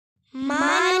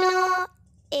Mano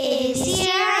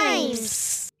ABC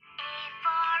Rhymes.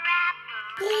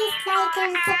 Please like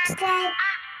and subscribe.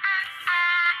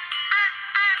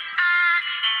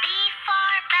 B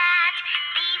for bat,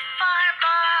 B for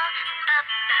ball,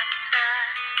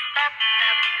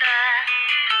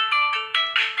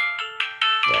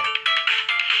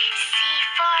 C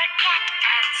for cat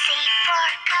and C for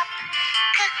cup,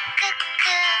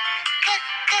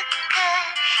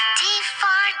 D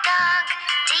for dog,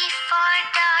 D for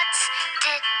dots,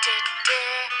 D.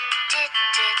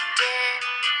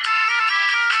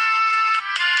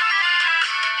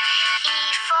 E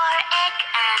for egg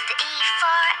and E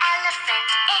for elephant,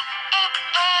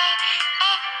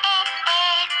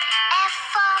 F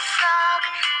for frog,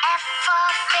 F for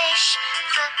fish,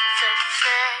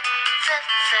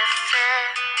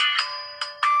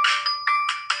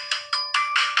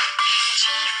 G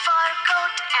for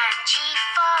goat and G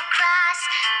for grass,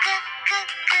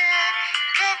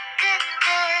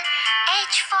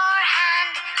 H for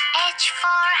hand, H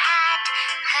for hat,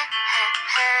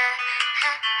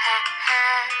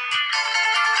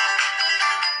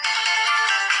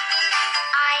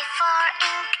 I for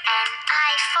ink and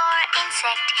I for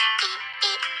insect,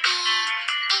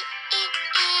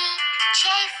 J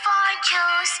for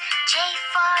juice, J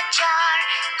for jar,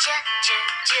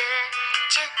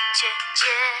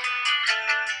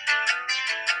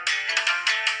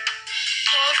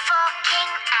 K for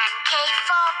king and K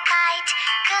for kite,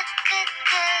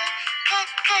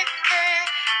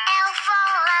 L for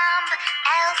lamb,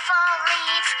 L for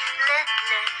leaf,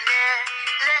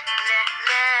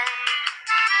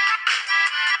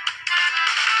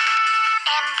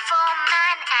 M for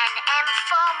man and M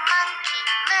for monkey,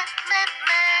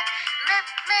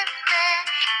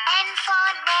 N for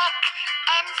neck,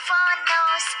 N for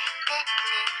nose,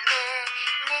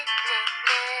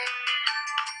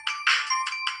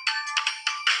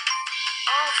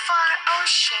 O for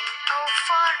ocean, O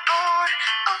for oar,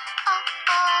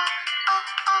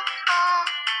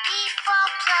 P for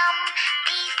plum, P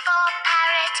for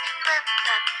parrot,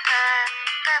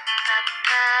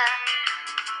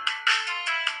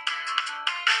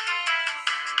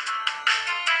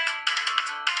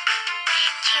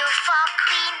 Q for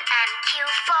queen and Q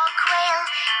for quail,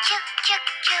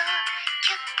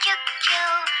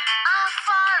 R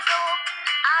for rope,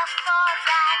 R for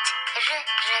rat,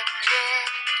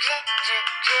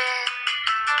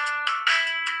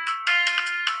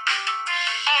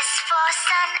 S for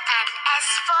sun and S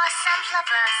for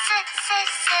sunflower,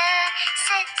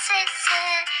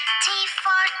 T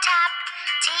for tap,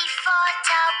 T for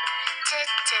tub,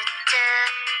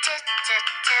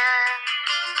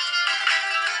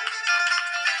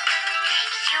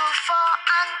 U for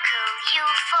uncle, U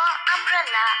for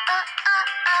umbrella,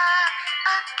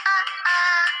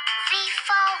 V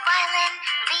for violin,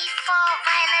 V for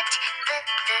violet,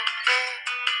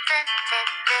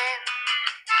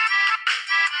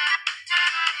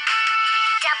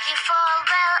 W for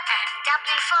well and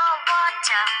W for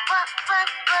water,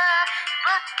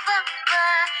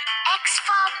 X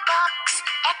for box,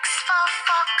 X for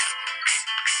fox,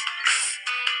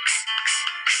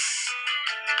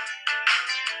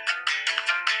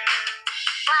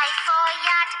 Y for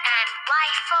yacht and Y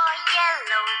for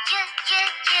yellow,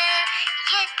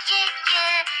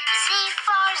 Z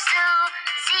for zoo,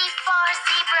 Z for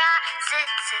zebra,